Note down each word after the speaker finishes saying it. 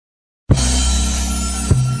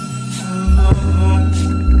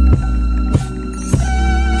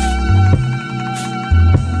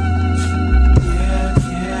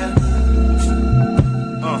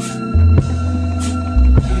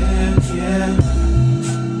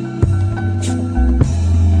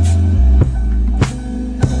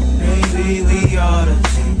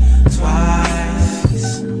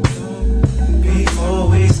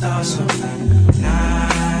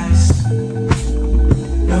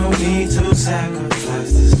need to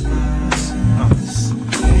sacrifice this promise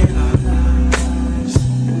in our lives.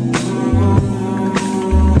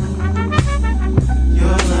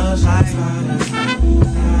 Your love's like fire.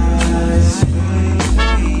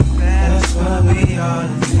 That's what we ought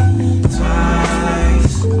to think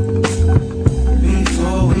twice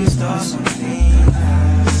before we start something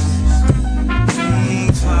else. Think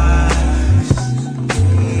twice,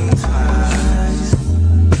 think twice.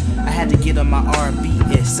 I had to get on my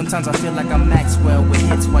R&B-ish. Sometimes I feel like I'm Maxwell with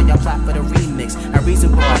hits while y'all plot for the remix. I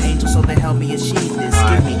reason with my angel so they help me achieve this.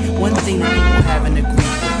 Give me one thing that people haven't agreed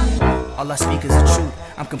with. All I speak is the truth.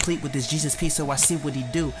 I'm complete with this Jesus piece, so I see what he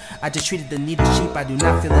do. I just treated the need as cheap. I do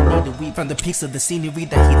not feel the need to weep from the peaks of the scenery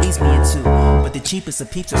that he leads me into. But the cheapest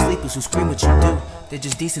of peeps are sleepers who scream what you do. They're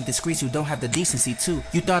just decent discreets who don't have the decency too.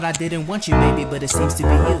 You thought I didn't want you, baby, but it seems to be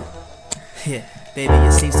you. Yeah, baby,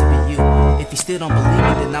 it seems to be you. If you still don't believe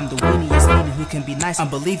me, then I'm the weeniest meaning who can be nice. I'm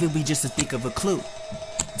believing we just to think of a clue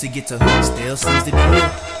to get to who it still seems to be you.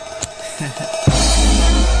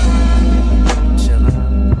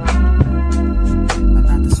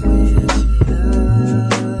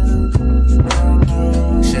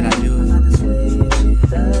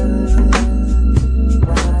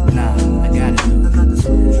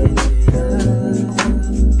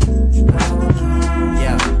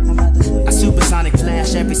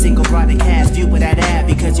 Every single product has view with that ad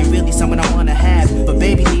because you're really someone I wanna have. But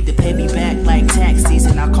baby need to pay me back like tax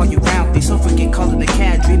season. I'll call you round, please don't forget calling the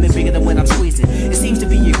cab, dreaming bigger than what I'm squeezing. It seems to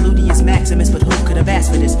be your gluteus maximus, but who could have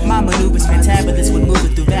asked for this? My maneuvers fantabulous when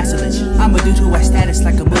moving through vassalage. I'm a dude who has status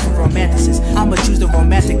like a moving romanticist. I'ma choose the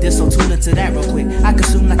romantic this, so tune into that real quick. I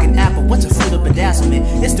consume like an apple, what's a fruit of bedazzlement?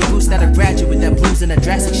 It's the roots that are graduate that blooms in a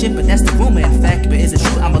drastic shit, but that's the rumor in fact. But is it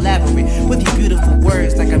true? I'm elaborate with these beautiful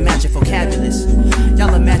words like a magic vocabulary.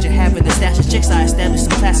 Y'all imagine having the stash of chicks, I established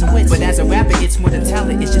some class and wits. But as a rapper, it's more than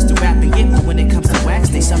talent, it's just a rapping it. But when it comes to wax,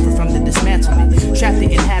 they suffer from the dismantlement. Trap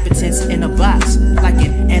the inhabitants in a box, like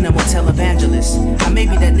an animal televangelist. I may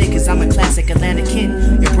be that nigga cause I'm a classic Atlanta kid.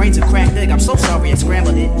 Your brain's a cracked egg, I'm so sorry I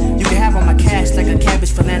scrambled it. You can have all my cash like a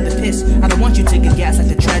cabbage philanthropist. I don't want you to get gas like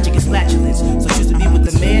the tragicest flatulence. So choose to be with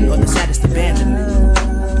the man or the saddest abandonment.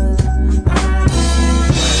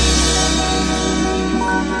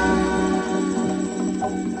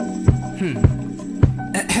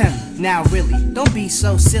 Now really, don't be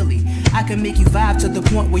so silly. I can make you vibe to the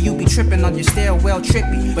point where you be tripping on your stairwell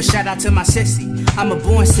trippy. But shout out to my sissy, I'm a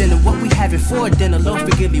born sinner. What we having for dinner, Lord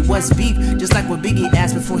forgive me, what's beef? Just like what Biggie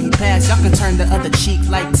asked before he passed. Y'all can turn the other cheek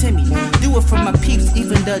like Timmy. Do it for my peeps,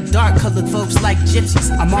 even the dark colored folks like gypsies.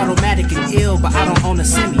 I'm automatic and ill, but I don't own a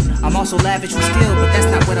semi. I'm also lavish with skill, but that's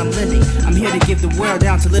not what I'm lending. I'm here to give the world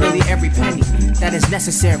down to literally every penny that is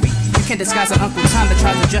necessary. You can't disguise an Uncle Tom that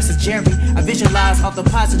tries to dress as Jerry. I visualize all the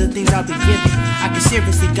positive things I'll be giving. I can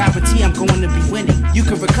seriously guarantee I'm going to be winning. You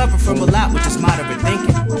can recover from a lot with just moderate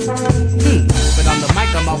thinking. But on the mic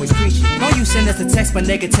I'm always preaching. No you send us a text by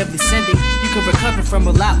negatively sending. You can recover from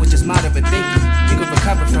a lot with just moderate thinking. You can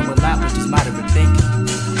recover from a lot with just moderate thinking.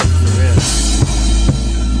 For real.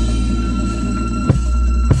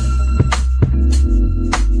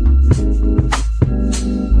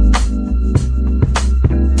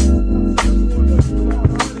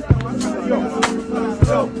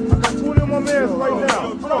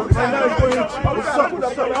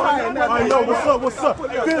 What's up?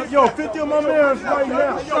 Yo, 50 of my mans right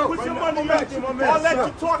now. Yo, put your money back in my man. I'll let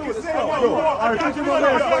you talk and say what you want. All right, 50 of my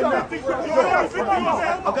mans right now.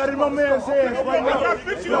 I got it in my man's hands right now.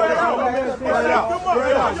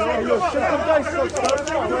 Yo, shake them dice up, son.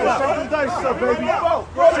 Shake them dice up, baby.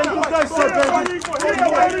 Shake them dice up, baby.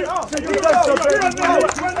 Shake them dice up, baby.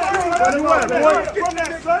 Where you at, boy?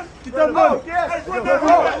 Get that money.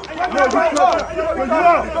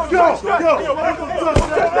 Yo,